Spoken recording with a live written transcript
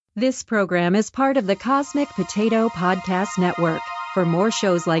This program is part of the Cosmic Potato Podcast Network. For more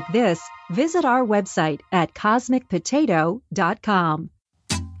shows like this, visit our website at cosmicpotato.com.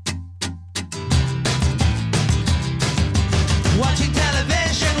 Watching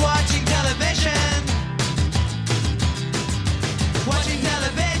television, watching television. Watching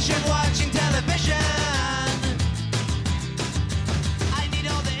television, watching television. I need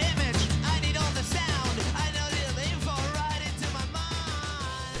all the image, I need all the sound. I know the info right into my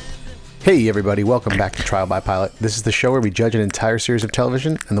mind. Hey everybody, welcome back to Trial by Pilot. This is the show where we judge an entire series of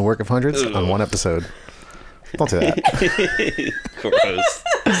television and the work of hundreds on one episode. Don't do that. Gross.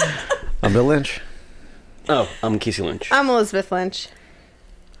 I'm Bill Lynch. Oh, I'm Casey Lynch. I'm Elizabeth Lynch.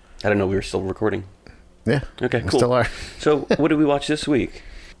 I didn't know we were still recording. Yeah. Okay, we cool. still are. So, what did we watch this week?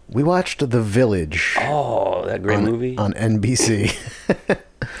 We watched The Village Oh, that great movie. on NBC.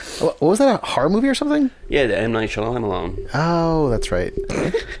 What was that, a horror movie or something? Yeah, the M. Night Shyamalan. Oh, that's right.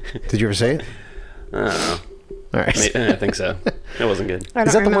 Did you ever say it? I don't know. All right. I think so. It wasn't good. I don't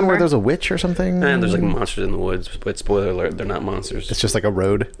Is that the one where remember. there's a witch or something? And there's like monsters in the woods, but spoiler alert, they're not monsters. It's just like a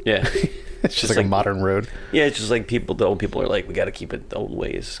road. Yeah. It's just like a modern road. Yeah, it's just like the old people are like, we got to keep it the old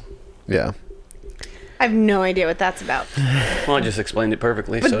ways. Yeah. I have no idea what that's about. Well, I just explained it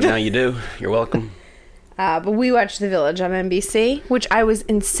perfectly, so now you do. You're welcome. But we watched The Village on NBC, which I was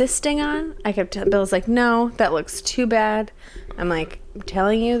insisting on. I kept telling Bill's like, no, that looks too bad. I'm like, I'm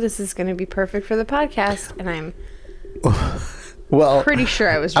telling you, this is going to be perfect for the podcast, and I'm Well, pretty sure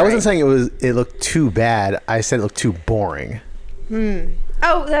I was right. I wasn't saying it looked too bad. I said it looked too boring.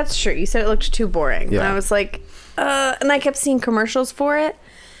 Oh, that's true. You said it looked too boring. And Yeah. I was like, and I kept seeing commercials for it.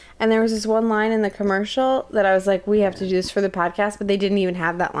 And there was this one line in the commercial that I was like, we have to do this for the podcast, but they didn't even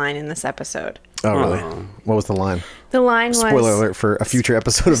have that line in this episode. Oh, really? Oh. What was the line? The line was... Spoiler alert for a future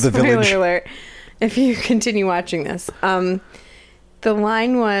episode of The Village. Spoiler alert. If you continue watching this. The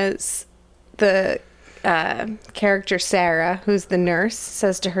line was the character Sarah, who's the nurse,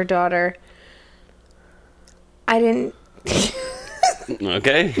 says to her daughter, I didn't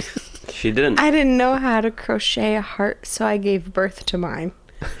Okay. She didn't. know how to crochet a heart, so I gave birth to mine.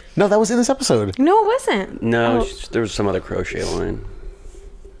 No, that was in this episode. No, it wasn't. No, Oh, there was some other crochet line.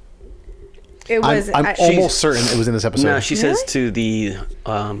 it was. I'm I- almost certain it was in this episode. No, she says to the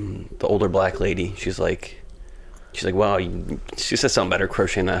older black lady, she's like, wow, she says something about her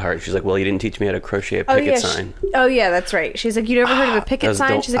crocheting that heart. She's like, well, you didn't teach me how to crochet a picket sign. Oh, yeah, that's right. She's like, you never heard of a picket was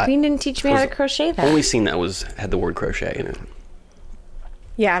sign? the- She's like, you didn't teach me how to crochet that. Only scene that had the word crochet in it.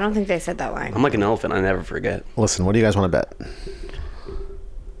 Yeah, I don't think they said that line. I'm like an elephant. I never forget. Listen, what do you guys want to bet?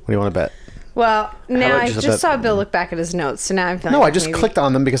 What do you want to bet? Well, now about I just just that- saw Bill look back at his notes, so now I'm feeling No, like I just maybe- clicked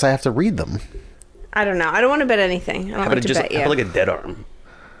on them because I have to read them. I don't know. I don't want to bet anything. I How don't about like to bet how you. about like a dead arm?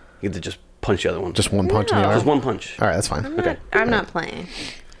 You get to just punch the other one. Just one punch in the No. arm. Just one punch. All right, that's fine. Okay. I'm not playing.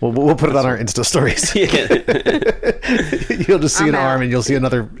 We'll put it on our Insta stories. Yeah. You'll just see I'm an arm out. and you'll see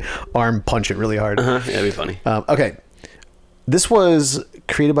another arm punch it really hard. That'd be funny. Okay. This was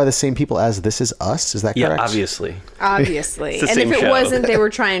created by the same people as This Is Us. Is that Yeah, correct? obviously. Obviously. It's the And if same it show. wasn't, they were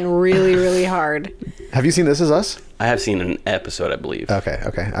trying really, really hard. Have you seen This Is Us? I have seen an episode, I believe. Okay.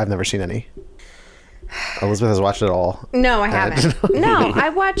 I've never seen any. Elizabeth has watched it all. No, I haven't. No, I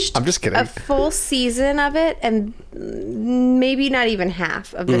watched I'm just kidding. a full season of it and maybe not even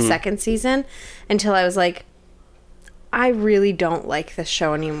half of the Mm-hmm. second season until I was like, I really don't like this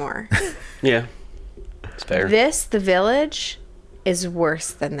show anymore. Yeah. It's fair. The Village, is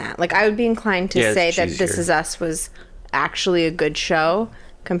worse than that. Like, I would be inclined to Yeah, say it's that This cheesier. Is Us was actually a good show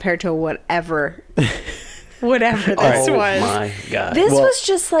compared to whatever this Oh was. my God. This Well- was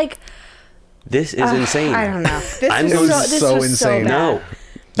just like, This is insane. I don't know. This I'm was going this so was insane. So bad. No.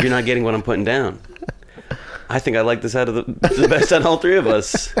 You're not getting what I'm putting down. I think I like this out of the best out of all three of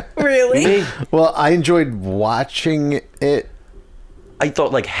us. Really? Me? Well, I enjoyed watching it. I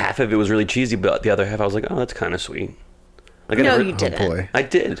thought like half of it was really cheesy, but the other half I was like, oh, that's kind of sweet. Like, I No, never- you Oh didn't. boy. I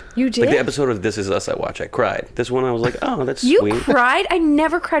did. You Like did? the episode of This Is Us I watch, I cried. This one I was like, oh, that's You sweet. cried? I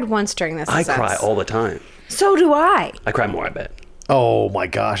never cried once during This I Is Us. cry all the time. So do I. I cry more, I bet. Oh my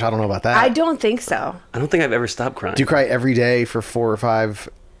gosh, I don't know about that. I don't think so. I don't think I've ever stopped crying. Do you cry every day for 4 or 5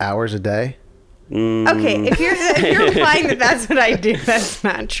 hours a day? Okay, if you're implying that that's what I do, that's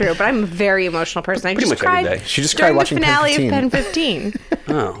not true. But I'm a very emotional person. I Pretty just much every cried day. She just during cried watching the finale Pen of 15. Pen 15.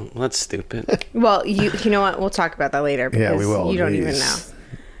 Oh, well, that's stupid. Well, you know what? We'll talk about that later. Yeah, Because we will. You don't even know. Jeez.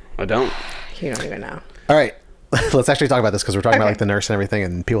 I don't. You don't even know. All right, let's actually talk about this because we're talking about Okay. like the nurse and everything,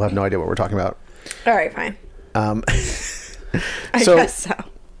 and people have no idea what we're talking about. All right, fine. I so- guess so.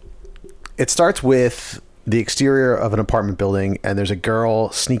 It starts with the exterior of an apartment building, and there's a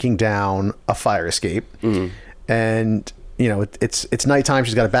girl sneaking down a fire escape. And it's nighttime.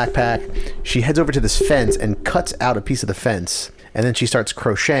 She's got a backpack. She heads over to this fence and cuts out a piece of the fence, and then she starts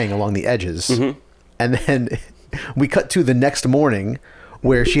crocheting along the edges. Mm-hmm. And then we cut to the next morning,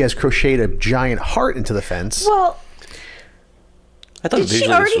 where she has crocheted a giant heart into the fence. Well, I thought did she visually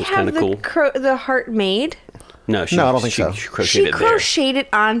this already was have kind of the cool. the heart made? No, No, I don't think so. She She crocheted there. crocheted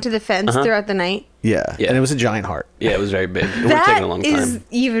onto the fence throughout the night. Yeah, Yeah. and it was a giant heart. Yeah, it was very big. It would have That taken a long is time.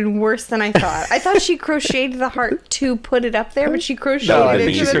 even worse than I thought. I thought she crocheted the heart to put it up there, but she crocheted That I would've it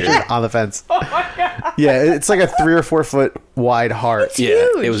think been into she's the easier. fence. on the fence. Oh my god! Yeah, it's like a 3 or 4 foot wide heart. Yeah,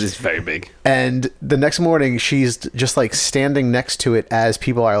 huge. it was just very big. And the next morning, she's just like standing next to it as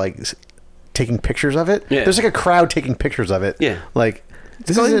people are like taking pictures of it. Yeah. There's like a crowd taking pictures of it. Yeah. Like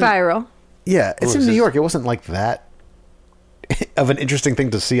this Going isn't- viral. Yeah, it's Well, in it's New just- York. It wasn't like that of an interesting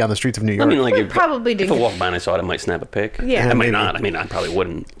thing to see on the streets of New I York. mean, like, We if, probably if didn't. I walked by and I saw it, I might snap a pic. Yeah. I might Maybe. not. I mean, I probably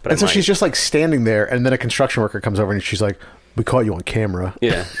wouldn't. But and I so might. she's just like standing there, and then a construction worker comes over and she's like, "We caught you on camera."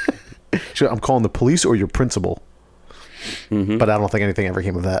 Yeah. She's like, "I'm calling the police or your principal." Mm-hmm. But I don't think anything ever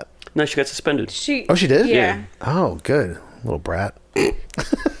came of that. No, she got suspended. She. Oh, she did? Yeah. Oh, good, little brat.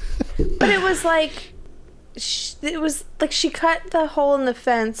 But it was like, she cut the hole in the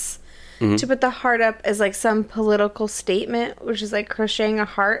fence Mm-hmm. to put the heart up as like some political statement, which is like crocheting a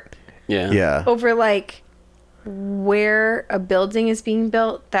heart Yeah. Yeah. over like where a building is being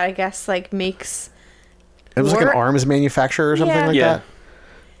built that I guess like makes It was like an War- arms manufacturer or something Yeah. like Yeah. that.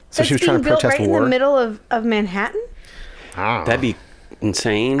 So she was that's trying being to built protest right war. in the middle of Manhattan. That'd be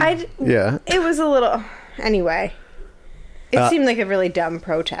insane. Yeah. It was a little. Anyway, it seemed like a really dumb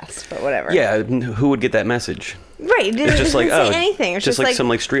protest, but whatever. Yeah, who would get that message? Right. It didn't, It's just like, didn't say oh, anything. It's just like some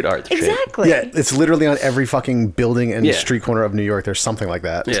like street art. shit. exactly. Yeah, it's literally on every fucking building and Yeah. street corner of New York. There's something like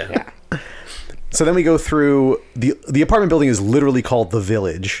that. Yeah. So then we go through the apartment building is literally called the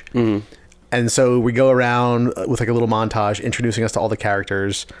Village, and so we go around with like a little montage introducing us to all the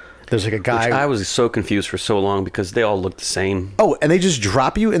characters. There's like a guy. I was so confused for so long because they all looked the same. Oh, and they just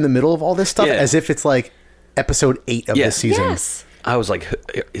drop you in the middle of all this stuff Yeah. as if it's like episode 8 of Yeah. this season. Yes. I was like,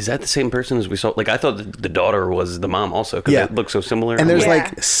 is that the same person as we saw? Like, I thought the daughter was the mom also because Yeah. they look so similar. And there's Yeah.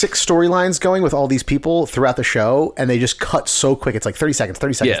 like 6 storylines going with all these people throughout the show, and they just cut so quick. It's like 30 seconds,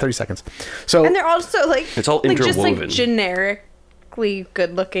 30 seconds, Yeah. 30 seconds. So And they're also like It's all like just like interwoven. generically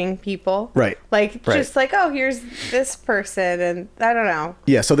good-looking people. Right. Like Right. just like, oh, here's this person, and I don't know.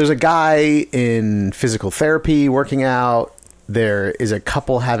 yeah, so there's a guy in physical therapy working out. There is a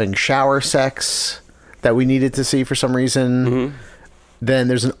couple having shower sex that we needed to see for some reason. Then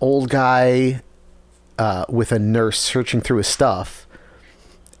there's an old guy with a nurse searching through his stuff,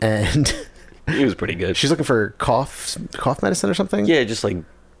 and he was pretty good. she's looking for cough medicine or something. Yeah, just like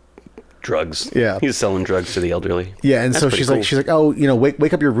drugs. Yeah. He's selling drugs to the elderly. Yeah, and That's so pretty she's like, cool. oh,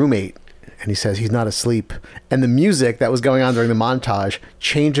 wake up your roommate, and he says he's not asleep. And the music that was going on during the montage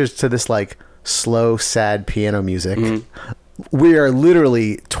changes to this like slow, sad piano music. We are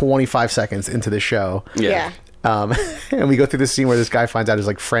literally 25 seconds into the show, Yeah. and we go through this scene where this guy finds out his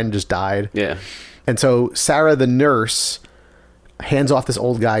like friend just died. Yeah. And so Sarah, the nurse, hands off this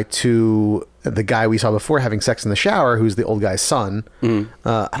old guy to the guy we saw before having sex in the shower, who's the old guy's son.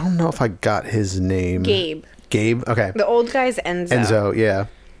 I don't know if I got his name. Gabe. Gabe? Okay. The old guy's Enzo. Enzo, yeah.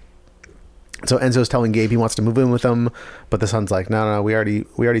 So Enzo's telling Gabe he wants to move in with him, but the son's like, no, we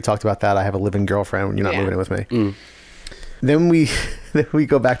already talked about that. I have a living girlfriend. You're not Yeah. moving in with me. Then we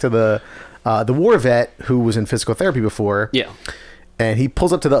go back to the war vet who was in physical therapy before. Yeah. And he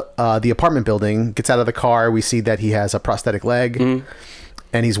pulls up to the apartment building, gets out of the car. We see that he has a prosthetic leg,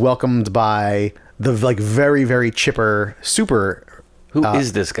 and he's welcomed by the like very, very chipper super. Who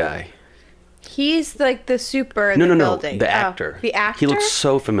is this guy? He's like the super in No, the no, building. the Oh, actor. the actor? He looks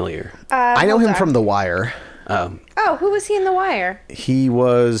so familiar. I know hold him on. from The Wire. Oh, who was he in The Wire? He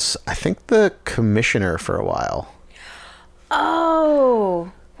was, I think, the commissioner for a while.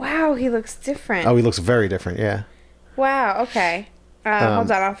 Oh, wow, he looks different. Oh, he looks very different. Yeah. Wow, okay. Hold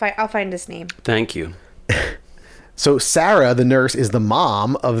on, I'll find his name. Thank you. So Sarah, the nurse, is the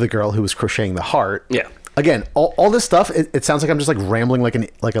mom of the girl who was crocheting the heart. Yeah. Again, all this stuff, it sounds like I'm just like rambling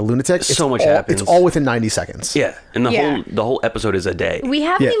like a lunatic. So much all, happens. It's all within 90 seconds. Yeah. And Yeah. the whole episode is a day. We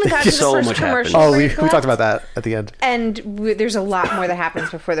haven't Yeah. even gotten to the So first much commercial. Oh, we break talked left, about that at the end. And there's a lot more that happens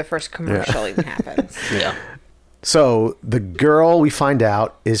before the first commercial even happens. Yeah. So the girl we find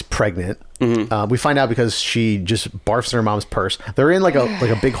out is pregnant. We find out because she just barfs in her mom's purse. They're in like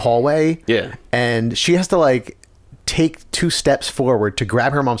a big hallway. Yeah. And she has to like take 2 steps forward to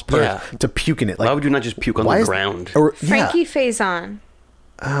grab her mom's purse Yeah. to puke in it. Like, Why would you not just puke on why the is- ground? Or, Frankie yeah. Faison.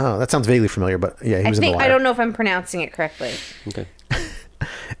 Oh, that sounds vaguely familiar, but yeah, he was in The Wire. I don't know if I'm pronouncing it correctly. Okay.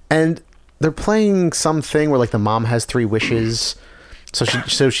 And they're playing something where like the mom has 3 wishes.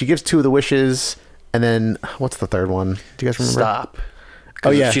 So she gives 2 of the wishes, and then what's the third one? Do you guys remember? Stop. Oh,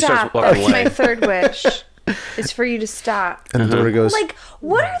 yeah. She Stop. starts walking That's away. my third wish. Is for you to stop. And the daughter goes, Like,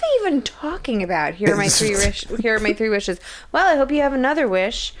 what are they even talking about? Here are my 3 Here are my 3 wishes. Well, I hope you have another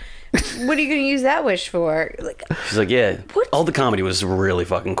wish. What are you going to use that wish for? Like, She's like, yeah. What? All the comedy was really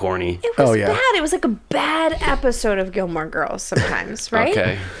fucking corny. it was Oh, yeah. bad. It was like a bad episode of Gilmore Girls sometimes, right?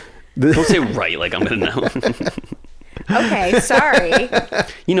 Okay. Don't say right like I'm gonna know. Okay, sorry.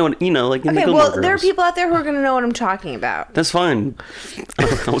 You know, like in the Okay, Gilmore well, Girls. there are people out there who are going to know what I'm talking about. That's fine.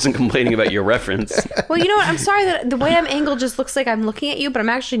 I wasn't complaining about your reference. Well, you know what? I'm sorry that the way I'm angled just looks like I'm looking at you, but I'm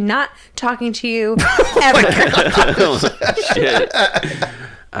actually not talking to you ever. Shit.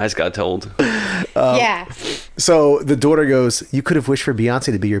 I just got told. Yeah. so the daughter goes, you could have wished for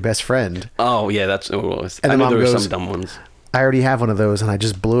Beyonce to be your best friend. Oh yeah, that's what it was. And I the knew mom there were goes- some dumb ones. I already have one of those, and I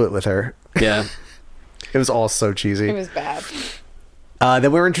just blew it with her. Yeah. It was all so cheesy. It was bad.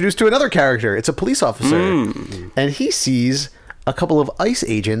 Then we're introduced to another character. It's a police officer. And he sees a couple of ICE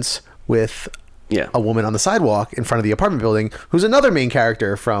agents with Yeah. a woman on the sidewalk in front of the apartment building who's another main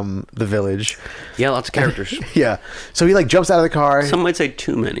character from the village. Yeah, lots of characters. Yeah. So he like jumps out of the car. Some might say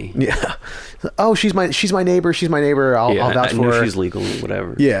too many. Yeah. Oh, she's my neighbor. She's my neighbor. I'll Yeah, vouch I for know her. she's legal,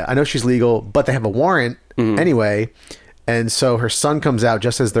 whatever. Yeah, I know she's legal, but they have a warrant anyway. And so her son comes out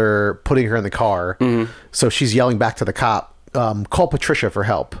just as they're putting her in the car. So she's yelling back to the cop, call Patricia for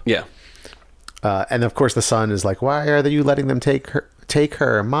help. Yeah. And of course the son is like, why are you letting them take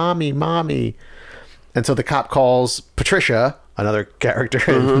her? Mommy. And so the cop calls Patricia, another character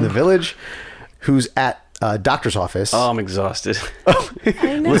in the village, who's at a doctor's office. Oh, I'm exhausted.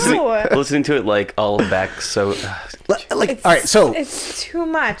 I know. Listening to it like all back so Like, all right, so It's too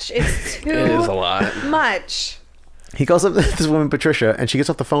much. It's too it is a lot. much. he calls up this woman, Patricia, and she gets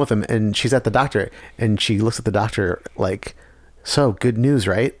off the phone with him, and she's at the doctor, and she looks at the doctor like, so good news,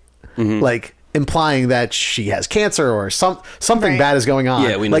 right? Like implying that she has cancer or something Right. bad is going on.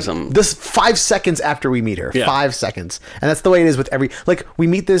 Yeah, we know like, something. This 5 seconds after we meet her, Yeah. 5 seconds, and that's the way it is with every. Like we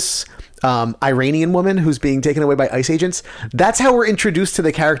meet this Iranian woman who's being taken away by ICE agents. That's how we're introduced to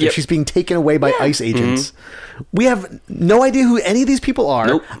the character. Yep. She's being taken away by Yeah. ICE agents. We have no idea who any of these people are.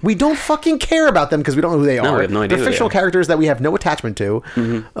 Nope. We don't fucking care about them because we don't know who they are. we have no idea They're who they fictional are. characters that we have no attachment to.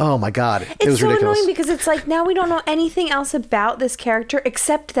 Oh my god, it It's was so ridiculous. annoying because it's like now we don't know anything else about this character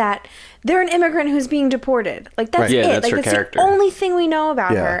except that they're an immigrant who's being deported. Like that's Right. Yeah, it. that's Like her that's character. the only thing we know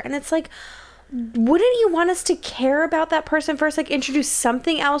about Yeah. her. And it's like, wouldn't you want us to care about that person first? Like introduce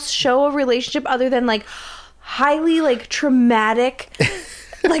something else, show a relationship other than like highly like traumatic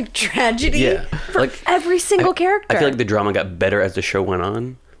like tragedy Yeah. for Like, every single character. I feel like the drama got better as the show went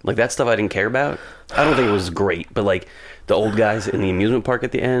on. Like that stuff I didn't care about. I don't think it was great, but like the old guys in the amusement park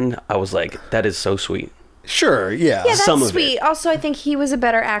at the end, I was like, that is so sweet. Sure, yeah. yeah, that's some of it. sweet. Also, I think he was a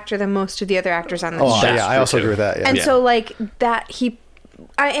better actor than most of the other actors on the Oh, show. yeah, I true, also too. agree with that. Yeah. And Yeah. so like that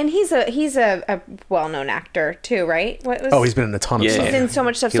and he's a well-known actor too, right? What was He's been in a ton of Yeah. stuff. he's in so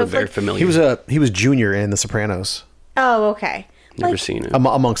much stuff. He So was very like, familiar. He was Junior in The Sopranos, oh, okay. Never Like, seen it.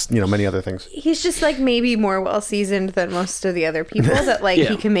 amongst many other things. he's just like maybe more well-seasoned than most of the other people that like Yeah.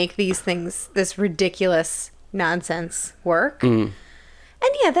 he can make these things, this ridiculous nonsense work. Mm. And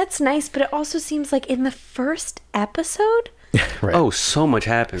yeah, that's nice, but it also seems like in the first episode, Right. Oh, so much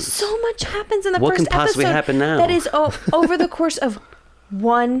happens. so much happens in the What first can possibly episode happen now? that is over the course of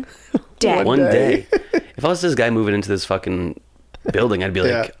one day. One day. If I was this guy moving into this fucking building, I'd be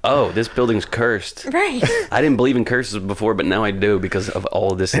like, Yeah. oh, this building's cursed. Right. I didn't believe in curses before, but now I do because of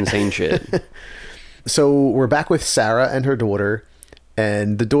all of this insane shit. So we're back with Sarah and her daughter,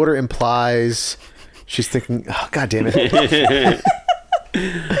 and the daughter implies she's thinking, "Oh, God damn it!"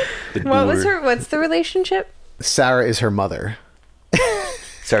 What's the relationship? Sarah is her mother,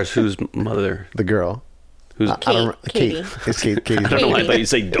 Sarah's whose mother? the girl. Who's I don't remember- Katie. It's Katie's I don't know why I Katie. thought you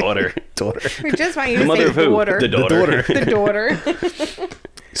say daughter. daughter. We just want you The to mother say of who? daughter. The daughter. The daughter.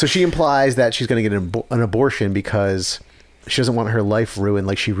 So she implies that she's going to get an abortion because she doesn't want her life ruined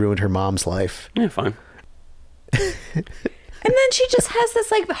like she ruined her mom's life. Yeah, fine. And then she just has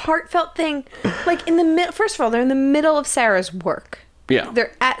this like heartfelt thing, like in the middle. First of all, they're in the middle of Sarah's work. Yeah.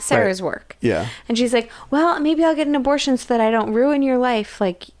 They're at Sarah's work. Yeah. And she's like, "Well, maybe I'll get an abortion so that I don't ruin your life,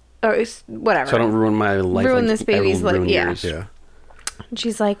 like, or whatever. So I don't ruin my life. Ruin like this baby's I will ruin life, yeah. yours. Yeah. And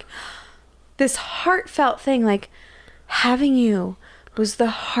she's like, this heartfelt thing, like having you was the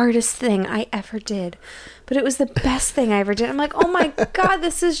hardest thing I ever did. But it was the best thing I ever did. I'm like, oh my God,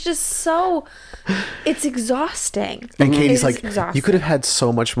 this is just so... It's exhausting. And Katie's It like, is exhausting. you could have had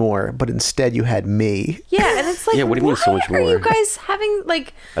so much more, but instead you had me. Yeah, and it's like, Yeah, what do you mean so much why are you more? guys having,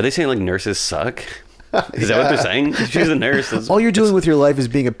 like... Are they saying like nurses suck? Is that what they're saying? She's a nurse. That's- All you're doing with your life is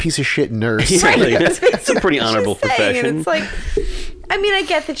being a piece of shit nurse. Yeah, like, That's it's a pretty what honorable she's saying, profession. And it's like, I mean, I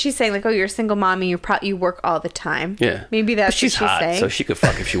get that she's saying like, oh, you're a single mommy, you work all the time. Yeah. Maybe that's But she's what she's hot, saying. so she could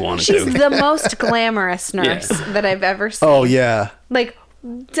fuck if she wanted She's to. the most glamorous nurse that I've ever seen. Oh, yeah. Like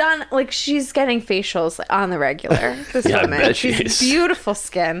done, like she's getting facials on the regular. This Yeah, I woman, bet she she's is. beautiful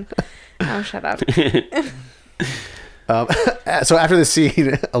skin. Oh, shut up. So after the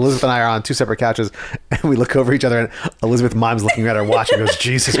scene, Elizabeth and I are on two separate couches, and we look over each other, and Elizabeth Mimes looking at her watch and goes,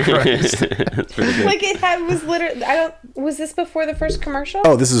 Jesus Christ. That's pretty good. Like was literally. Was this before the first commercial?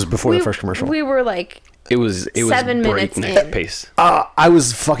 Oh, this is before the first commercial. We were like, It was 7 minutes breakneck in. pace. I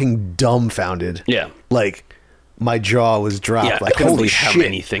was fucking dumbfounded. Yeah. Like, my jaw was dropped. Yeah, like, I couldn't holy believe shit. how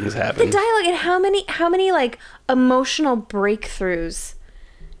many things the happened. dialogue and how many like emotional breakthroughs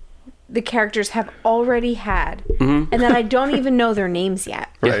the characters have already had, and that I don't even know their names yet.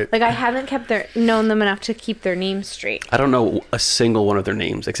 Right. Like I haven't known them enough to keep their names straight. I don't know a single one of their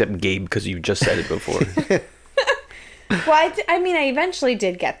names except Gabe because you just said it before. Well, I mean, I eventually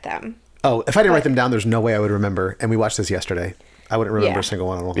did get them. Oh, if I didn't write them down, there's no way I would remember. And we watched this yesterday. I wouldn't remember Yeah. a single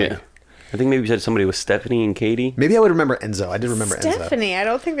one, I don't think. Yeah. I think maybe you said somebody was Stephanie and Katie. Maybe I would remember Enzo. I did remember Enzo. Stephanie. I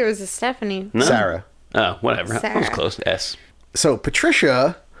don't think there was a Stephanie. No? Sarah. Oh, whatever. That was Sarah. close. S. So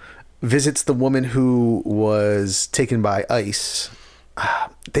Patricia visits the woman who was taken by ICE.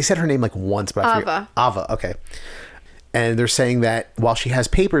 They said her name like once, but I forget. Ava. Ava, okay. And they're saying that while she has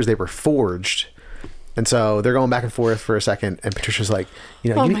papers, they were forged. And so they're going back and forth for a second. And Patricia's like,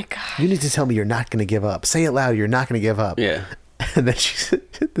 you know, Oh you, my God. you need to tell me you're not going to give up. Say it loud. You're not going to give up. Yeah. And then she said,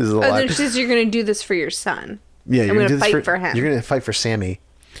 this is a Oh, lot. then she says you're going to do this for your son. Yeah, I'm you're going gonna to do fight this for him. You're going to fight for Sammy.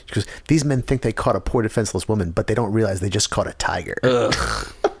 She goes, these men think they caught a poor defenseless woman, but they don't realize they just caught a tiger.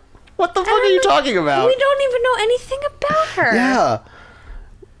 What the fuck are you talking about? We don't even know anything about her. Yeah.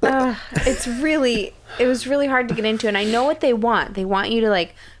 It was really hard to get into, and I know what they want. They want you to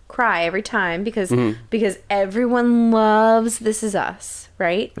like cry every time because everyone loves This Is Us,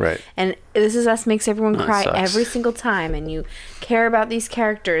 right? Right. And This Is Us makes everyone That cry sucks. every single time, and you care about these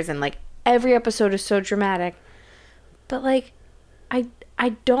characters, and like every episode is so dramatic. But like, I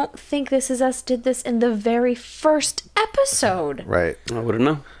don't think This Is Us did this in the very first episode. Right. I wouldn't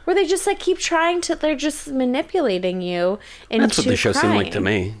know. Where they just like keep trying to, they're just manipulating you into That's what the show seemed like to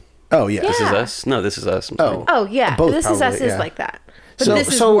me. Oh, yeah. This is Yeah. us? No, this is us. Oh. Oh yeah, Both This Is probably, Us is yeah. like that. But So- this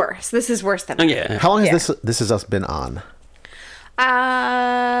is so- worse. This is worse than Oh, that. yeah. How long Yeah. has This Is Us been on?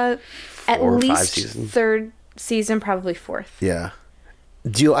 At 4 or 5 least seasons. third season, probably fourth. Yeah.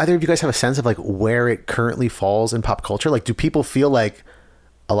 Do either of you guys have a sense of like where it currently falls in pop culture? Like, do people feel like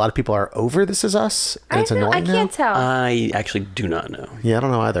a lot of people are over This Is Us and it's annoying I now? can't tell. I actually do not know. Yeah, I don't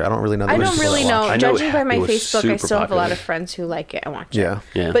know either. I don't really know. the I many don't people that really watch. know. I know Judging by my it was Facebook, I super still have a lot popular. of friends who like it and watch Yeah.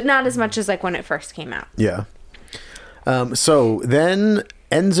 it. Yeah. But not as much as like when it first came out. Yeah. So then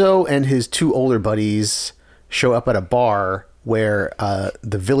Enzo and his two older buddies show up at a bar where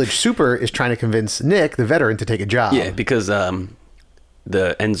the village super is trying to convince Nick, the veteran, to take a job. Yeah, because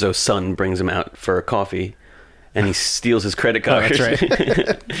the Enzo's son brings him out for a coffee, and he steals his credit card. that's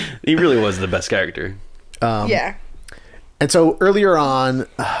right. He really was the best character. Yeah. And so earlier on,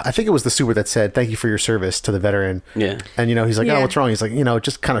 I think it was the super that said, "Thank you for your service" to the veteran. Yeah. And you know, he's like, "Oh, Yeah. what's wrong?" He's like, "You know, it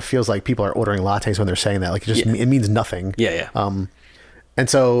just kind of feels like people are ordering lattes when they're saying that. Like, it just Yeah. it means nothing." Yeah, yeah. And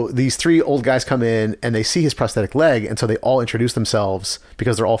so these three old guys come in and they see his prosthetic leg, and so they all introduce themselves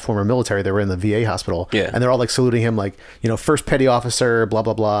because they're all former military. They were in the VA hospital. Yeah. And they're all like saluting him, like, you know, first petty officer, blah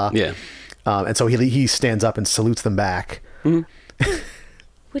blah blah. Yeah. And so he stands up and salutes them back.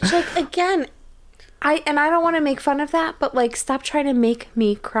 Which like again, I don't want to make fun of that, but like stop trying to make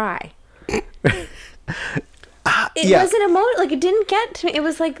me cry. It Yeah. wasn't like it didn't get to me. It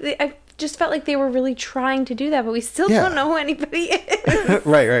was like I just felt like they were really trying to do that, but we still Yeah. don't know who anybody is.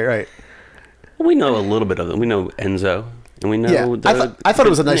 Right. Well, we know a little bit of them. We know Enzo, and we know. Yeah. I thought it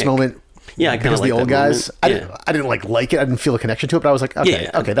was a nice Nick. moment. Yeah, I kind because of the old guys. Yeah. I didn't like it. I didn't feel a connection to it, but I was like, okay,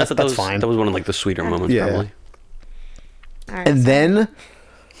 Yeah, okay, that's I thought that was, fine. That was one of like the sweeter moments, Yeah. probably. All right, And then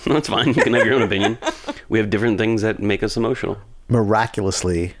No, it's fine. You can have your own opinion. We have different things that make us emotional.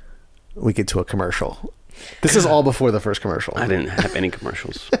 miraculously, we get to a commercial. This is all before the first commercial. I didn't have any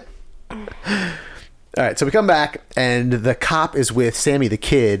commercials. All right, so we come back, and the cop is with Sammy the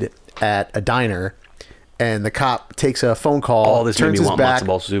kid at a diner, and the cop takes a phone call. All this made turns me his want back. matzo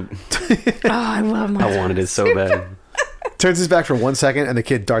ball soup. oh, I love my. I wanted it so bad. Turns his back for 1 second, and the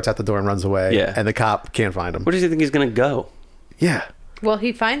kid darts out the door and runs away. Yeah. And the cop can't find him. Where does he think he's gonna go? Yeah. Well,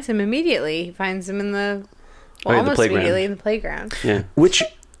 he finds him immediately. He finds him in the Oh, yeah, the almost playground. immediately in the playground. Yeah. Which,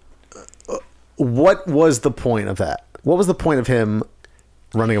 what was the point of that? What was the point of him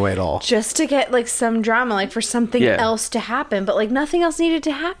running away at all? Just to get like some drama, like for something Yeah. else to happen, but like nothing else needed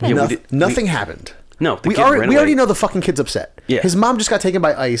to happen. Yeah, Nothing happened. No, the We kid already, ran we already away. know the fucking kid's upset. Yeah. His mom just got taken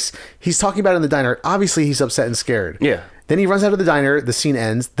by ice. He's talking about it in the diner. Obviously, he's upset and scared. Yeah. Then he runs out of the diner. The scene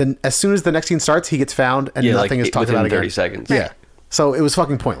ends. Then as soon as the next scene starts, he gets found and Yeah, nothing like, is talked within about 30 again. seconds. Yeah. Right. So it was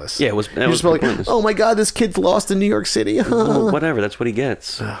fucking pointless. Yeah, it was- You're it just was like, pointless. oh my god, this kid's lost in New York City. Well, whatever. That's what he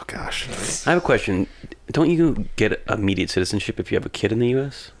gets. Oh gosh. I have a question. Don't you get immediate citizenship if you have a kid in the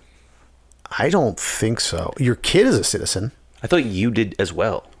U.S.? I don't think so. Your kid is a citizen. I thought you did as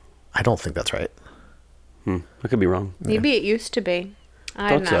well. I don't think that's right. I could be wrong. Maybe it used to be.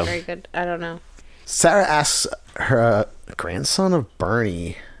 I'm Thought not so. very good. I don't know. Sarah asks her grandson of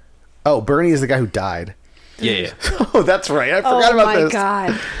Bernie. Oh, Bernie is the guy who died. Yeah, yeah. Oh, that's right. I forgot Oh about my this.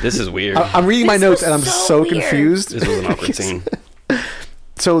 god. This is weird. I'm reading my This notes was and I'm so so weird. confused. This was an awkward scene.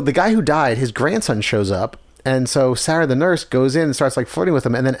 So the guy who died, his grandson shows up, and so Sarah, the nurse, goes in and starts like flirting with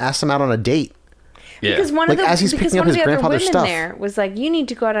him, and then asks him out on a date. Yeah. Because one Like, of the as he's because picking up one of his the other women grandfather's stuff. there was like, "You need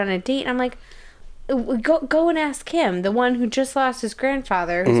to go out on a date." And I'm like, "Go and ask him, the one who just lost his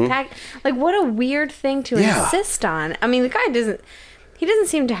grandfather, who's packed." Like, what a weird thing to Yeah. insist on. I mean, the guy doesn't. He doesn't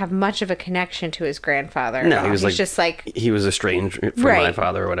seem to have much of a connection to his grandfather. No, at all. he was He's like just like, he was estranged from my Right.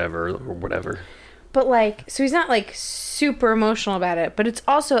 father or whatever. but like, so he's not like super emotional about it. But it's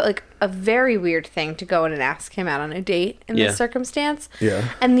also like a very weird thing to go in and ask him out on a date in Yeah. this circumstance. Yeah.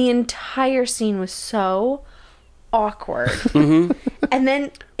 And the entire scene was so awkward. And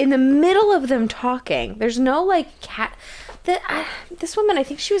then in the middle of them talking, there's no like cat. This woman, I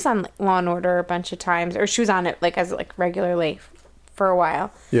think she was on like, Law and Order a bunch of times, or she was on it like as like regularly for a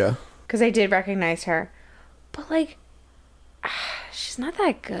while. Yeah. Because I did recognize her, but like, she's not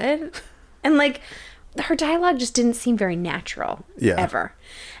that good, and like, her dialogue just didn't seem very natural. Yeah. Ever,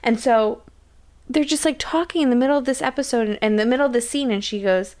 and so they're just like talking in the middle of this episode, in the middle of the scene, and she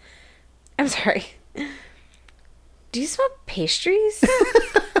goes, "I'm sorry. Do you smell pastries?"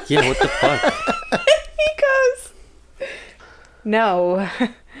 Yeah, what the fuck? He goes, "No,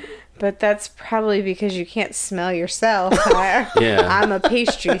 but that's probably because you can't smell yourself. Yeah. I'm a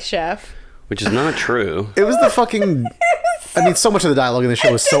pastry chef." Which is not true. It was the fucking. I mean, so much of the dialogue in the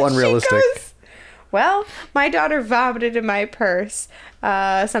show was so She unrealistic. goes, "Well, my daughter vomited in my purse.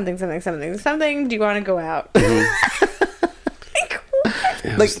 Something. Do you want to go out?" Like,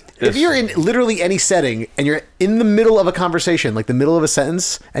 what? Like, if you're in literally any setting and you're in the middle of a conversation, like the middle of a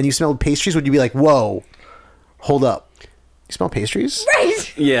sentence, and you smell pastries, would you be like, "Whoa, hold up, you smell pastries?"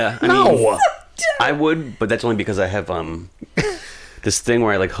 Right. Yeah, I No. mean, I would, but that's only because I have this thing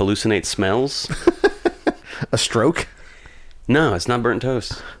where I like hallucinate smells. A stroke? No, it's not burnt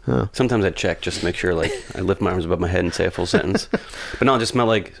toast. Sometimes I check just to make sure, like, I lift my arms above my head and say a full sentence. But no, I'll just smell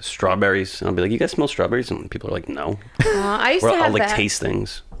like strawberries. And I'll be like, "You guys smell strawberries?" And people are like, "No." I used Or to have I'll like that. taste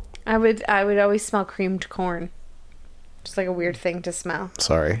things. I would always smell creamed corn. Just like a weird thing to smell.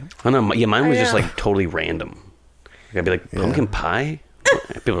 Sorry. I don't know. Yeah, mine was just know. like totally random. Like, I'd be like, "Pumpkin pie?"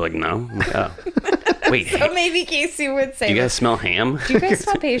 People are like, "No." I'm like, "Oh, wait. So maybe Casey would say, Do you guys smell ham?" "Do you guys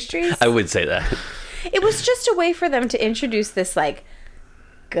smell pastries?" I would say that. It was just a way for them to introduce this like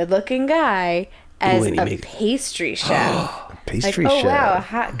good-looking guy as Ooh, and he a makes- pastry chef. Like, Pastry oh chef. wow, a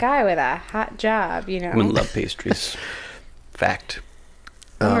hot guy with a hot job, you know. Women love pastries. Fact.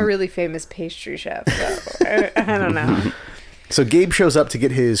 I'm a really famous pastry chef, so I don't know. So Gabe shows up to get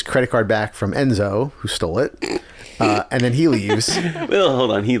his credit card back from Enzo, who stole it, and then he leaves. Well,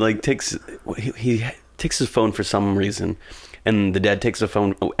 hold on. He like takes he takes his phone for some reason, and the dad takes the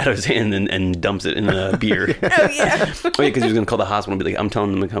phone out of his hand and dumps it in a beer. Oh yeah. Oh yeah, because he was gonna call the hospital and be like, "I'm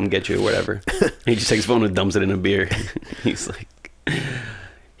telling them to come get you" or whatever. And he just takes his phone and dumps it in a beer. He's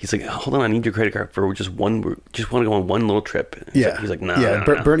like, "Hold on, I need your credit card for just one. Just want to go on one little trip." He's like, "No, Yeah,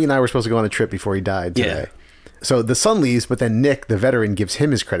 no, no." Bernie and I were supposed to go on a trip before he died today. Yeah. So the son leaves, but then Nick, the veteran, gives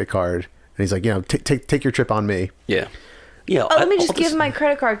him his credit card, and he's like, take your trip on me. Yeah, yeah. Oh, let me just all this- give my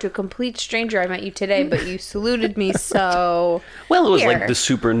credit card to a complete stranger I met you today, but you saluted me, so Well, it was Here. like the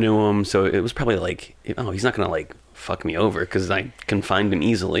super knew him, so it was probably like, oh, he's not gonna like fuck me over because I can find him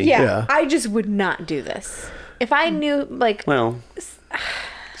easily. yeah, I just would not do this. If I knew, like, Well, it's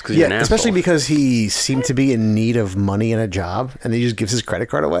because you're an Yeah, especially asshole. because he seemed to be in need of money and a job, and then he just gives his credit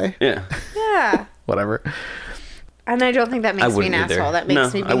card away. Yeah, yeah. Whatever. And I don't think that I makes me wouldn't an either. asshole. That makes no,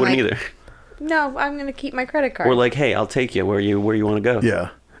 me be I wouldn't like, either. no, I'm going to keep my credit card. Or like, hey, I'll take you where you want to go. Yeah.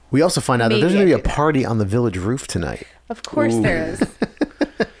 We also find out that there's going Maybe to I be a do that. party on the village roof tonight. Of course there is.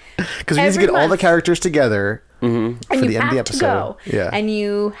 Because we need to Every get all the month. characters together And for you the end of the have to episode. go. Yeah. And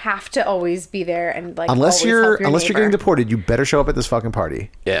you have to always be there and like unless always you're help your getting neighbor. deported, you better show up at this fucking party.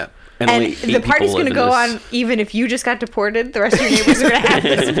 Yeah. And only 8 the party's people going to live in go this. on even if you just got deported. The rest of your neighbors are going to have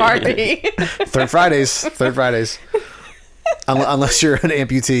this party. Third Fridays. Unless you're an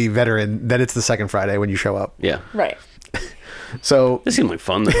amputee veteran, then it's the second Friday when you show up. Yeah. Right. So This seemed like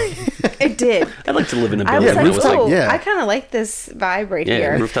fun, though. It did. I'd like to live in a I building was that like, was oh, like, yeah. I kind of like this vibe right Yeah,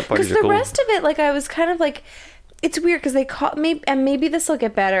 here. rooftop parties Because are the cool. rest of it, like, I was kind of like, it's weird because they call maybe this will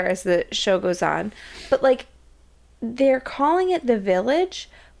get better as the show goes on, but like, they're calling it the village,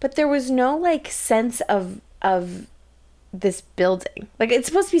 but there was no like sense of this building. Like, it's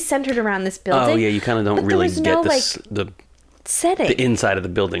supposed to be centered around this building. oh, yeah, you kind of but don't there really was get no, this, like, the setting. inside of the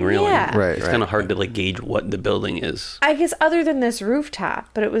building, really. Yeah. Right, It's right. kind of hard to, like, gauge what the building is. I guess other than this rooftop,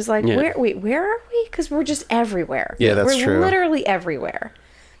 but it was like, Yeah. where are we? Because we're just everywhere. Yeah, that's we're true. literally everywhere.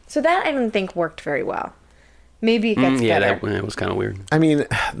 So that I didn't think worked very well. Maybe it gets Yeah, better. that was kind of weird. I mean,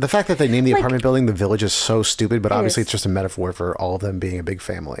 the fact that they named the Like- apartment building the village is so stupid, but obviously is. it's just a metaphor for all of them being a big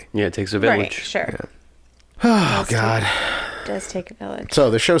family. Yeah, it takes a Right, village. sure. Oh, God. It does take a village. So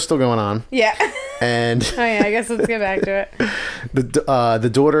the show's still going on. Yeah. And Oh yeah, I guess let's get back to it. the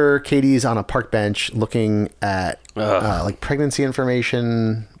daughter, Katie's on a park bench looking at like pregnancy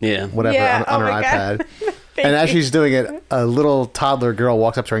information, Yeah. whatever, Yeah, on oh her my iPad. God. And as she's doing it, a little toddler girl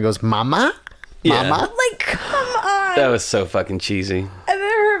walks up to her and goes, "Mama? Yeah. Mama?" Like, come on. That was so fucking cheesy. And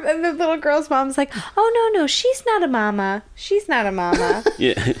then and the little girl's mom's like, oh no, she's not a mama. She's not a mama.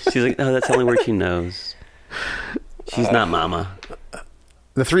 Yeah. She's like, oh, that's the only word she knows. She's not mama.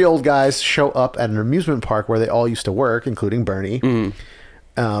 The three old guys show up at an amusement park where they all used to work, including Bernie. And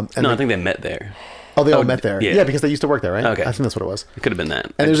No, they, I think they met there. they all oh, met there. yeah. Yeah, because they used to work there, right? Okay. I think that's what it was. It could have been that.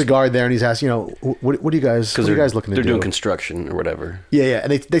 And there's a guard there, and he's asking, what are you guys? What are you guys looking to do? They're doing construction or whatever. Yeah.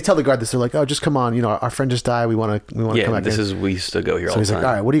 And they tell the guard this. They're like, "Oh, just come on. Our friend just died. We want to come Yeah, back." this in." is, we used to go here So all he's the like, time.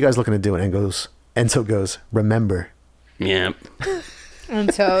 "All right, what are you guys looking to do?" And Enzo goes, "Remember." Yeah.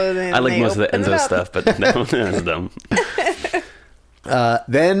 And so then I like they most of the open it Enzo up. stuff, but that was dumb.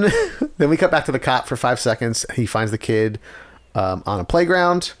 Then we cut back to the cop for 5 seconds. He finds the kid on a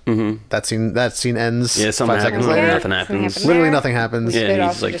playground. Mm-hmm. That scene ends. Yeah, something 5 seconds happens. later. Yeah. Nothing happens. Literally there. nothing happens. Yeah. You could he's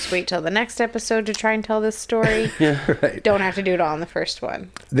also like- just wait till the next episode to try and tell this story. Right. Don't have to do it all in the first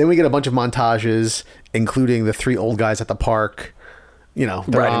one. Then we get a bunch of montages, including the three old guys at the park. They're Riding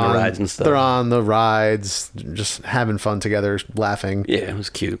the on rides and stuff. They're on the rides, just having fun together, laughing. Yeah, it was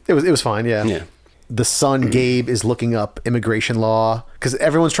cute. It was fine. Yeah. Yeah. The son Gabe is looking up immigration law because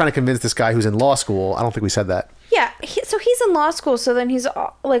everyone's trying to convince this guy who's in law school. I don't think we said that. Yeah, so he's in law school, so then he's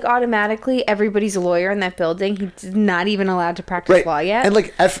like automatically everybody's a lawyer in that building. He's not even allowed to practice law yet. And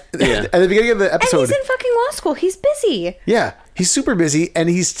like at Yeah. the beginning of the And episode, he's in fucking law school. He's busy. yeah, he's super busy, and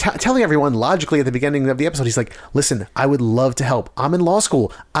he's telling everyone logically at the beginning of the episode, he's like, "Listen, I would love to help. I'm in law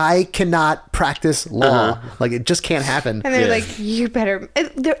school. I cannot practice law. Like it just can't happen." And they're Yeah. like, "You better."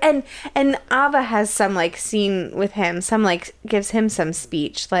 And Ava has some like scene with him. Some like gives him some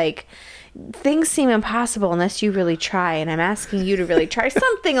speech like, "Things seem impossible unless you really try, and I'm asking you to really try."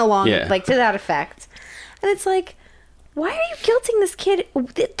 Something along Yeah. like to that effect. And it's like, why are you guilting this kid?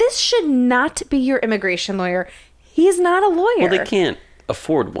 This should not be your immigration lawyer. He's not a lawyer. Well, they can't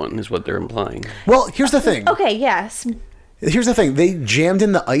afford one, is what they're implying. Well, here's the thing. Okay, yes. Here's the thing. They jammed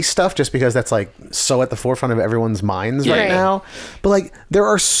in the ICE stuff just because that's like so at the forefront of everyone's minds right Right. now. But like there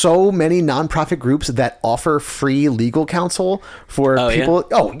are so many nonprofit groups that offer free legal counsel for Oh, yeah? people.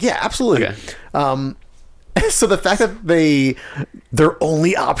 Oh, yeah, absolutely. Okay. So the fact that their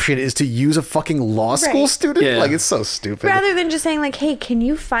only option is to use a fucking law school Right. student, Yeah. like it's so stupid. Rather than just saying like, "Hey, can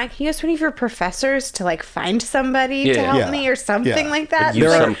you ask one of your professors to like find somebody to Yeah. help Yeah. me or something Yeah. like that?" use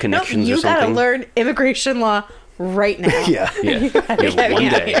Like, some connections no, or you gotta something. learn immigration law right now. Yeah. Yeah. Get Yeah, me one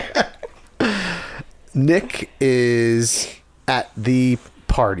out of day. here. Nick is at the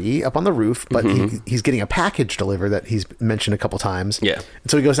party up on the roof, but he's getting a package delivered that he's mentioned a couple times. Yeah.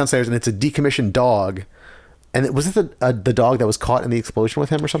 And so he goes downstairs, and it's a decommissioned dog. And was it the dog that was caught in the explosion with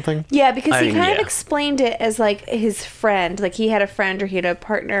him or something? Yeah, because he I- kind of yeah. explained it as like his friend. Like he had a friend or he had a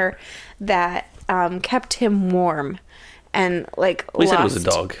partner that kept him warm, and like Well, he said it was a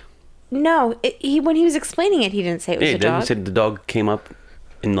lost- dog. No, when he was explaining it, he didn't say it was Yeah, a then dog. he said the dog came up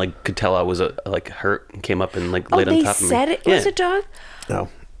and like could tell I was like hurt and came up and like Oh, laid on they top of me. said it was Yeah. a dog? No.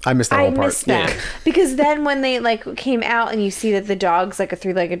 I missed that I whole part. missed that. Yeah. Because then when they like came out and you see that the dog's like a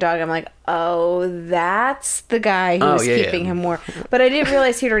three-legged dog, I'm like, oh, that's the guy who Oh, was yeah, keeping yeah. him warm. But I didn't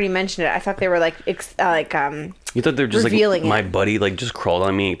realize he'd already mentioned it. I thought they were like You thought they were just revealing like my it. buddy, like just crawled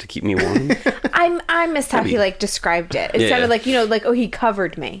on me to keep me warm. I missed how he like described it. It Yeah. sounded like, like, oh, he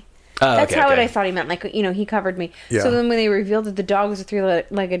covered me. Oh, That's okay, how okay. I thought he meant. Like, he covered me. Yeah. So then when they revealed that the dog was a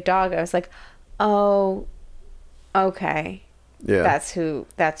three-legged dog, I was like, oh, okay. Yeah. That's who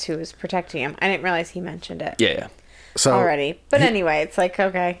was protecting him. I didn't realize he mentioned it Yeah. so already. But anyway, it's like,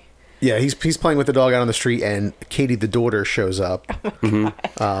 okay. Yeah, he's playing with the dog out on the street, and Katie, the daughter, shows up. And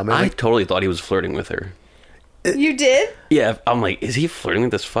I totally thought he was flirting with her. You did? Yeah, I'm like, is he flirting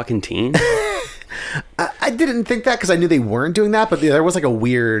with this fucking teen? I didn't think that because I knew they weren't doing that, but there was like a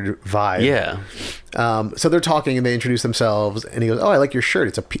weird vibe. Yeah. So they're talking and they introduce themselves, and he goes, "Oh, I like your shirt.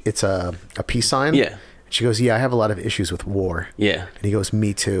 It's a peace sign." Yeah. She goes, "Yeah, I have a lot of issues with war." Yeah. And he goes,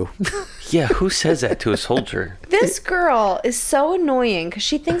 "Me too." Yeah, who says that to a soldier? This girl is so annoying because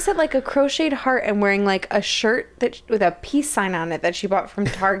she thinks that like a crocheted heart and wearing like a shirt with a peace sign on it that she bought from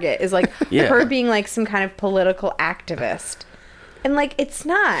Target is like Yeah. her being like some kind of political activist, and like it's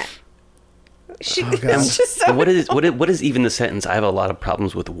not. She, God. it's just so. And what is even the sentence? I have a lot of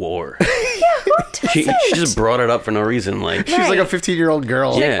problems with war. Who doesn't? She just brought it up for no reason. Like, She's like a Right. 15-year-old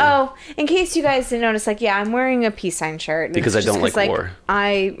girl. Yeah. Oh, in case you guys didn't notice, like, yeah, I'm wearing a peace sign shirt. and Because it's I don't just like 'cause, war.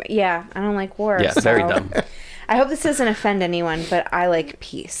 I don't like war. Yeah, very dumb. I hope this doesn't offend anyone, but I like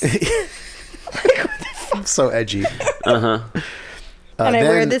peace. So edgy. And I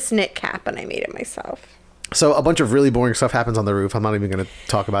wear then- this knit cap, and I made it myself. So a bunch of really boring stuff happens on the roof. I'm not even going to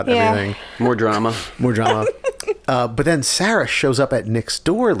talk about Yeah. everything. more drama. More drama. But then Sarah shows up at Nick's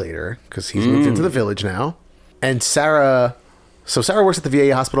door later because he's moved into the village now. And Sarah works at the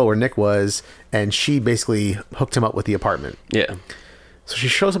VA hospital where Nick was, and she basically hooked him up with the apartment. Yeah. So she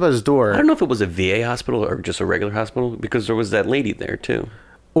shows up at his door. I don't know if it was a VA hospital or just a regular hospital because there was that lady there too.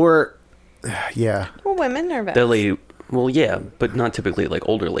 Or, yeah. Well, women are best. That lady, well, yeah, but not typically like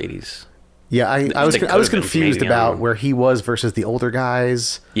older ladies. Yeah, I was They I was could've been, confused maybe, I don't about know. where he was versus the older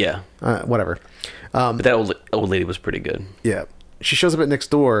guys. Yeah. Whatever. But that old lady was pretty good. Yeah. She shows up at Nick's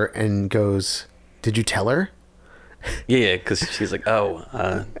door and goes, "Did you tell her?" Yeah, because she's like,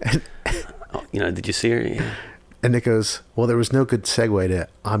 did you see her? Yeah. And Nick goes, "Well, there was no good segue to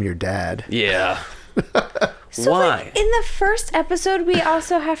 'I'm your dad.'" Yeah. So, Why? like, in the first episode, we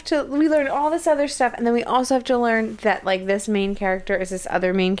learn all this other stuff, and then we also have to learn that, like, this main character is this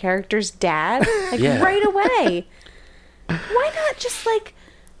other main character's dad, like, Yeah. right away. Why not just, like,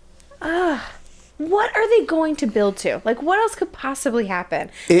 what are they going to build to? Like, what else could possibly happen?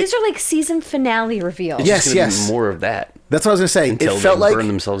 These are, like, season finale reveals. Yes, It's gonna be yes. more of that That's what I was gonna say. until It felt they like burn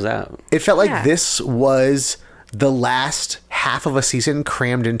themselves out. Yeah. this was the last half of a season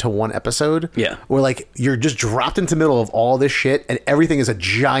crammed into one episode. Yeah. Where like you're just dropped into the middle of all this shit and everything is a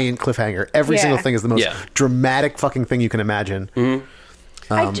giant cliffhanger. Every Yeah. single thing is the most Yeah. dramatic fucking thing you can imagine.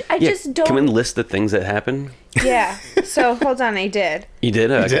 I Yeah, just don't. Can we list the things that happened? Yeah. So, hold on, I did. You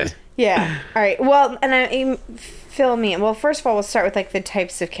did? Okay. did. Yeah. All right. Well, and fill me in. Well, first of all, we'll start with like the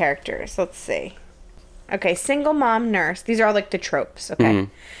types of characters. Let's see. Okay, single mom nurse. These are all like the tropes. Okay.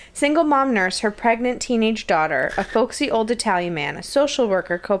 Single mom nurse, her pregnant teenage daughter, a folksy old Italian man, a social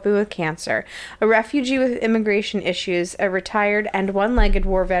worker coping with cancer, a refugee with immigration issues, a retired and one-legged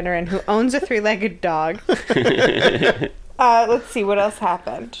war veteran who owns a three-legged dog. Let's see what else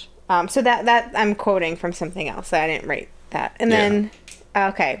happened. So that I'm quoting from something else. I didn't write that. And then,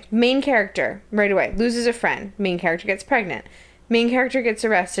 okay, main character right away loses a friend. Main character gets pregnant. Main character gets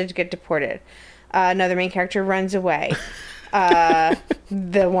arrested to get deported. Another main character runs away.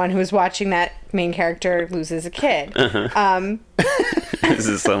 The one who's watching that main character loses a kid. This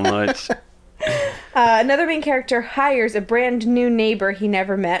is so much. Another main character hires a brand new neighbor he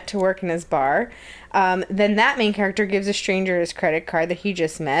never met to work in his bar. Then that main character gives a stranger his credit card that he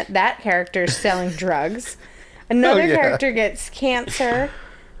just met. That character's selling drugs. Another yeah. character gets cancer.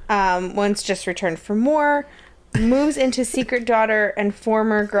 One's just returned from war. Moves into secret daughter and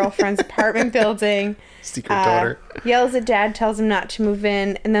former girlfriend's apartment building. Secret daughter. Yells at dad, tells him not to move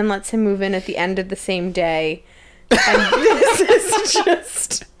in, and then lets him move in at the end of the same day. And this is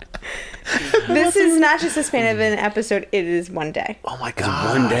just... This is not just a span of an episode, it is one day. Oh my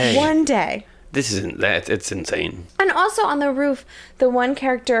god. One day. One day. This isn't that. It's insane. And also on the roof, the one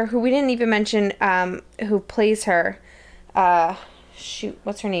character who we didn't even mention, who plays her,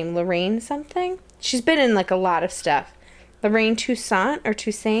 what's her name? Lorraine something? She's been in like a lot of stuff. Lorraine Toussaint or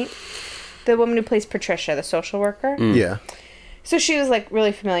Toussaint, the woman who plays Patricia, the social worker. Yeah. So she was like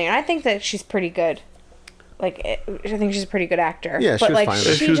really familiar. And I think that she's pretty good. Like, I think she's a pretty good actor. Yeah, she but was like fine with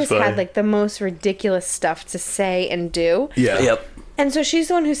it. she She was just fine. had like the most ridiculous stuff to say and do. Yeah. Yep. And so she's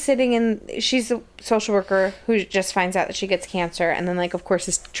the one who's sitting in, she's the social worker who just finds out that she gets cancer and then, like, of course,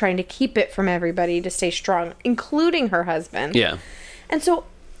 is trying to keep it from everybody to stay strong, including her husband. Yeah. And so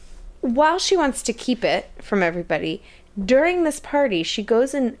while she wants to keep it from everybody, during this party, she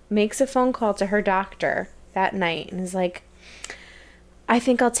goes and makes a phone call to her doctor that night and is like, I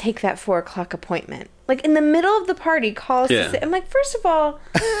think I'll take that 4 o'clock appointment. Like, in the middle of the party, calls to say, I'm like, first of all,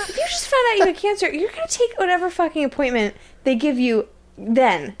 if you just found out you had cancer, you're going to take whatever fucking appointment they give you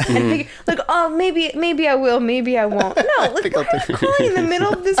then. And figure, like, oh, maybe I will, maybe I won't. No, like, why are you calling in the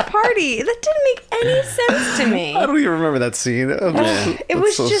middle of this party? That didn't make any sense to me. I don't even remember that scene. It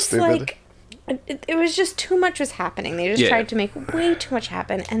was just like, it was just too much was happening. They just Yeah. tried to make way too much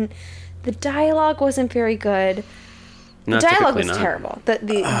happen. And the dialogue wasn't very good. The Not dialogue typically was not. terrible.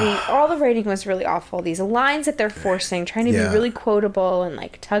 All the writing was really awful. These lines that they're forcing, trying to Yeah. be really quotable and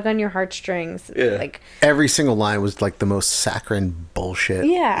like tug on your heartstrings. Yeah. Like, Every single line was like the most saccharine bullshit.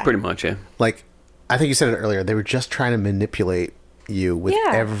 yeah. Pretty much, yeah. Like, I think you said it earlier. They were just trying to manipulate you with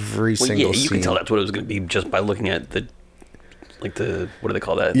Yeah. every Well, single yeah, you scene. can tell that's what it was going to be just by looking at the what do they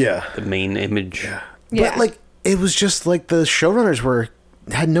call that? Yeah. The main image. But Yeah. like, it was just like the showrunners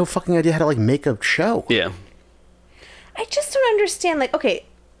had no fucking idea how to like make a show. Yeah. I just don't understand. Like,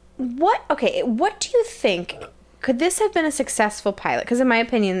 what do you think? Could this have been a successful pilot? Because in my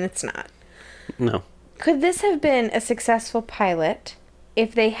opinion, it's not. No. Could this have been a successful pilot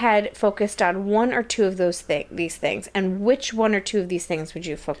if they had focused on one or two of these things? And which one or two of these things would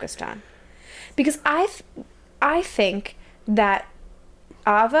you have focused on? Because I think that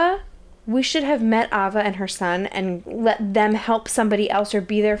Ava, we should have met Ava and her son and let them help somebody else or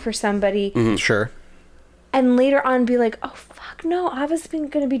be there for somebody. Sure. And later on be like, oh, fuck, no, Ava's going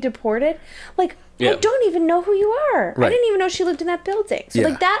to be deported. Like, Yeah. I don't even know who you are. I Right. didn't even know she lived in that building. So, Yeah.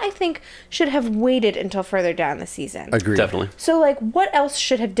 like, that, I think, should have waited until further down the season. Agreed. Definitely. So, like, what else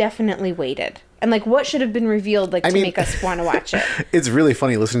should have definitely waited? And, like, what should have been revealed, like, to mean- make us want to watch it? It's really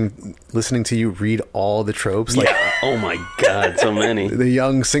funny listening to you read all the tropes, like Yeah. Oh my God, so many. the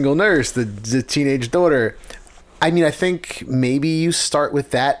young single nurse, the teenage daughter. I mean, I think maybe you start with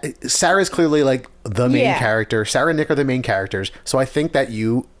that. Sarah's clearly like the main Yeah. character. Sarah and Nick are the main characters. So I think that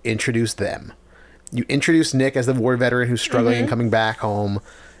you introduce them. You introduce Nick as the war veteran who's struggling and coming back home.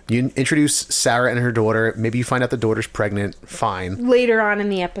 You introduce Sarah and her daughter. Maybe you find out the daughter's pregnant. Fine. Later on in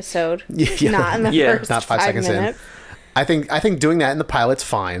the episode. Yeah. Not in the Yeah. first Not 5 seconds minutes. in. I think doing that in the pilot's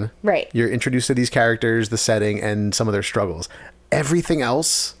fine. Right. You're introduced to these characters, the setting, and some of their struggles. Everything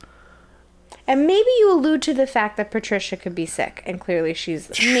else, And maybe you allude to the fact that Patricia could be sick, and clearly she's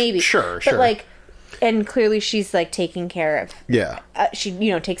maybe sure, but sure. like, and clearly she's like taking care of. yeah. She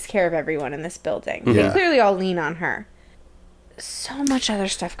takes care of everyone in this building. Yeah. They clearly all lean on her. So much other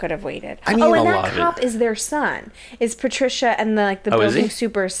stuff could have waited. I mean, and a that lot of it. cop is their son. Is Patricia and the Oh, is building he?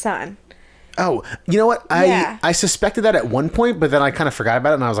 super's son. Oh, you know what? Yeah. I suspected that at one point, but then I kind of forgot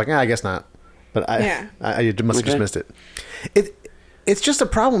about it, and I was like, I guess not. But I Yeah. I must have just Okay. missed it. It's just a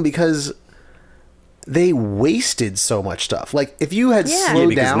problem because they wasted so much stuff. Like if you had Yeah. Yeah, slowed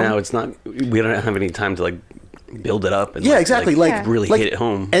because down, now it's not. We don't have any time to like build it up. And yeah, exactly. Like Yeah. really like hit it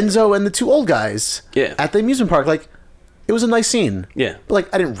home. Enzo and the two old guys, Yeah. at the amusement park. Like it was a nice scene. Yeah. But,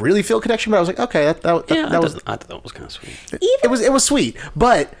 like I didn't really feel a connection, but I was like, okay, that Yeah, that was I thought that was kind of sweet. it was sweet.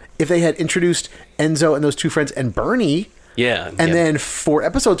 But if they had introduced Enzo and those two friends and Bernie. Yeah, And yeah. then 4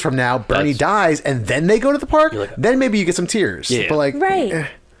 episodes from now, Bernie That's- dies, and then they go to the park. You're like- Then maybe you get some tears. Yeah. But like, Right. eh.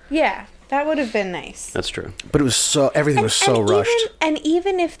 Yeah, that would have been nice. That's true. But it was everything was so rushed.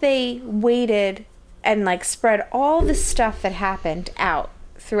 Even if they waited and like spread all the stuff that happened out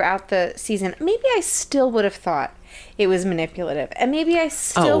throughout the season, maybe I still would have thought it was manipulative, and maybe I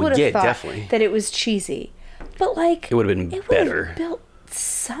still Oh, would have yeah, thought definitely. that it was cheesy. But like, It would have been it would have better. built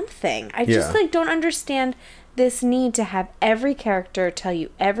something. I just Yeah. like don't understand this need to have every character tell you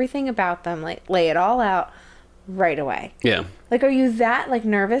everything about them, like lay it all out right away. Yeah. Like, are you that like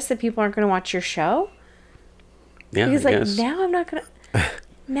nervous that people aren't going to watch your show? Yeah. Because I like guess. now I'm not gonna.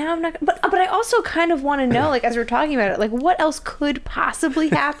 Now I'm not. But I also kind of want to know, like as we're talking about it, like what else could possibly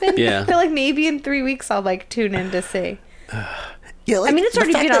happen? Yeah. That like maybe in 3 weeks I'll like tune in to see. Yeah, like, I mean, it's the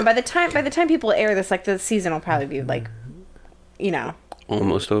already fact been on that- by the time people air this. Like the season will probably be like,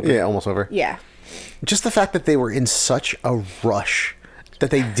 Almost over. Yeah, almost over. yeah. Just the fact that they were in such a rush that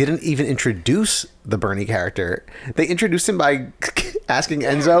they didn't even introduce the Bernie character. They introduced him by asking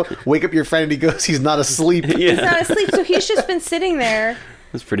Enzo, "Wake up your friend," and he goes, "He's not asleep." He's Yeah. not asleep, so he's just been sitting there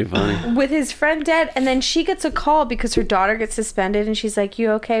That's pretty funny. with his friend dead, and then she gets a call because her daughter gets suspended, and she's like,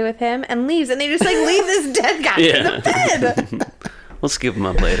 "You okay with him?" and leaves, and they just like leave this dead guy in the bed. We'll scoop him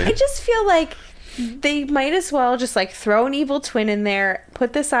up later. I just feel like they might as well just like throw an evil twin in there,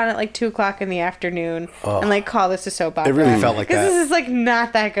 put this on at like 2:00 in the afternoon, and like call this a soap opera. It really felt like that. Because this is like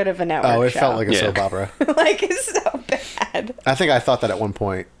not that good of a network Oh, it show. felt like a Yeah. soap opera. like it's so bad. I think I thought that at one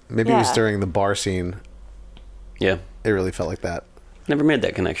point. Maybe it was Yeah. during the bar scene. Yeah. It really felt like that. Never made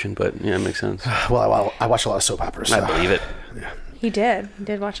that connection, but yeah, it makes sense. Well, I watch a lot of soap operas. I So. believe it. He did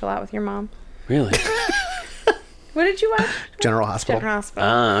watch a lot with your mom. Really? What did you watch? General Hospital. General Hospital.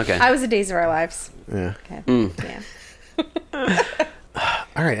 Ah, okay. I was a Days of Our Lives. Yeah. Okay. Yeah.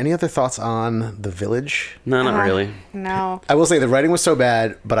 All right. Any other thoughts on The Village? No, not really. No. I will say the writing was so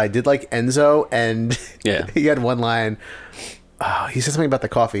bad, but I did like Enzo, and Yeah. he had one line. Oh, he said something about the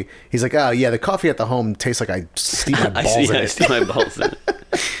coffee. He's like, "Oh yeah, the coffee at the home tastes like I steam my I balls see, in I it." see my balls in it.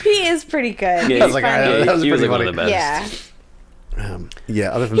 He is pretty good. Yeah, I was like, Funny. "Alright, that was he was pretty like one of the funny." best. Yeah. Yeah.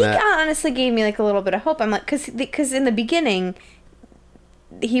 Other than He that, honestly gave me like a little bit of hope. I'm like, because in the beginning,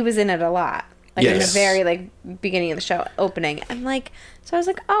 he was in it a lot. Like in the Yes. very like beginning of the show opening. I'm like, so I was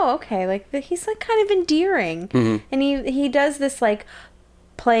like, oh okay, like he's like kind of endearing, and he does this like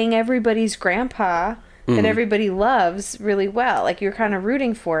playing everybody's grandpa that everybody loves really well. Like you're kind of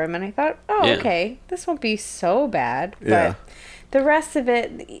rooting for him, and I thought, oh Yeah. okay, this won't be so bad. Yeah. But the rest of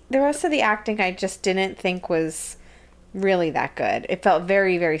it, the rest of the acting, I just didn't think was really that good. It felt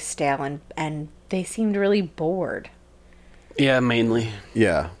very, very stale, and they seemed really bored. Yeah, mainly.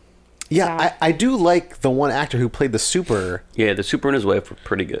 yeah. Yeah, So- I do like the one actor who played the super. Yeah, the super and his wife were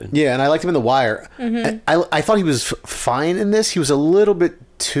pretty good. Yeah, and I liked him in The Wire. I thought he was fine in this. He was a little bit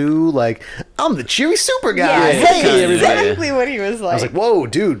too like, I'm the cheery super guy. Yeah, Hey, yeah, everybody. exactly what he was like. I was like, whoa,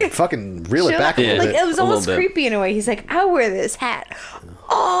 dude, fucking reel it Chill back a out. little Like bit. it was A little almost bit. creepy in a way. He's like, I wear this hat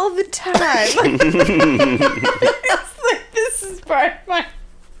all the time. It's like, this is part of my.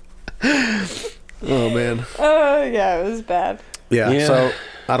 Oh man. Oh yeah, it was bad. Yeah, Yeah. so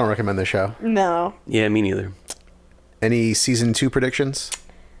I don't recommend the show. No, Yeah, me neither. Any season 2 predictions?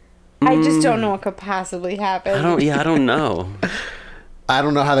 I just don't know what could possibly happen. I don't know. I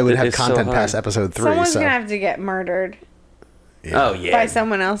don't know how they would It have is so content hard. past episode 3. Someone's so gonna have to get murdered Oh yeah. by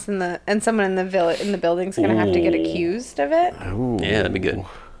someone else someone in the village in the building's gonna have to get accused of it. Yeah, that'd be good.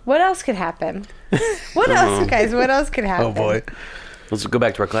 What else could happen? What else, guys? What else could happen? oh boy. Let's go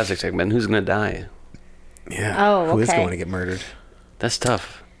back to our classic segment. Who's gonna die? Yeah. Oh, Who is okay. going to get murdered? That's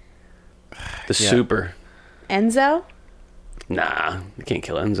tough. The Yeah. super. Enzo? Nah, you can't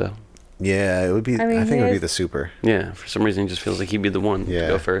kill Enzo. Yeah, it would be. I I, mean, think it would he be is- the super. Yeah, for some reason, it just feels like he'd be the one Yeah. to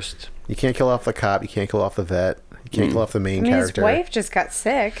go first. You can't kill off the cop. You can't kill off the vet. You can't kill off the main I mean, character. his wife just got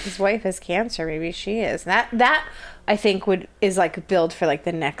sick. His wife has cancer. Maybe she is. That I think is like a build for like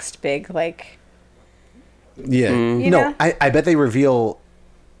the next big like. Yeah. You No, know? I bet they reveal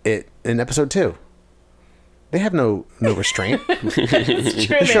it in episode 2. They have no restraint.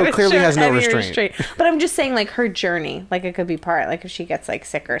 The show clearly has no restraint. But I'm just saying, like her journey, like it could be part, like if she gets like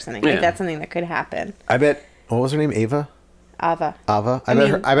sick or something, Yeah. like that's something that could happen. I bet. What was her name? Ava. Ava. Ava. I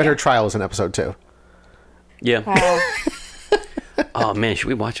mean, bet her trial was in episode 2. Yeah. Wow. Oh man, should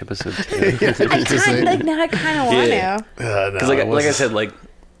we watch episode 2? I kind like now. I kind of want Yeah. to. Because like I said, like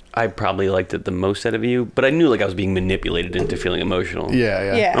I probably liked it the most out of you, but I knew like I was being manipulated into feeling emotional.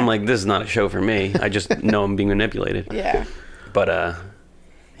 Yeah. Yeah. I'm like, this is not a show for me. I just know I'm being manipulated. Yeah. But Yeah,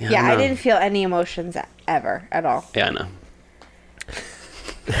 don't I know. didn't feel any emotions ever at all. Yeah, I know.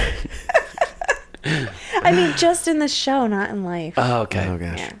 I mean, just in the show, not in life. Oh, okay. Oh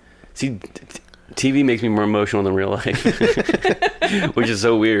gosh. Yeah. See, TV makes me more emotional than real life, which is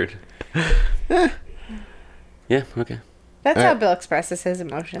so weird. Yeah. Okay. That's All how right. Bill expresses his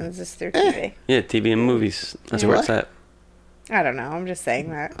emotions is through TV. Yeah, TV and movies. That's Yeah. where it's at. I don't know. I'm just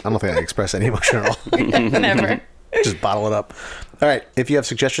saying that. I don't think I express any emotion at all. Never. Just bottle it up. All right. If you have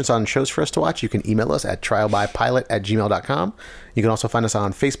suggestions on shows for us to watch, you can email us at trialbypilot@gmail.com. You can also find us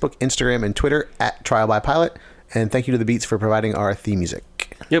on Facebook, Instagram, and Twitter at trialbypilot. And thank you to The Beats for providing our theme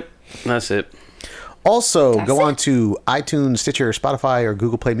music. Yep. That's it. Also, That's go it. on to iTunes, Stitcher, Spotify, or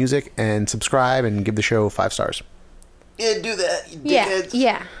Google Play Music and subscribe and give the show 5 stars. Yeah, do that. You Yeah.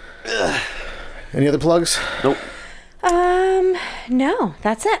 Yeah. Any other plugs? Nope. No,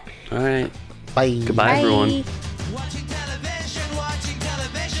 that's it. All right. Bye. Goodbye, everyone. Bye. Watching television, watching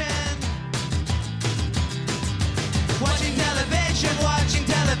television. Watching television, watching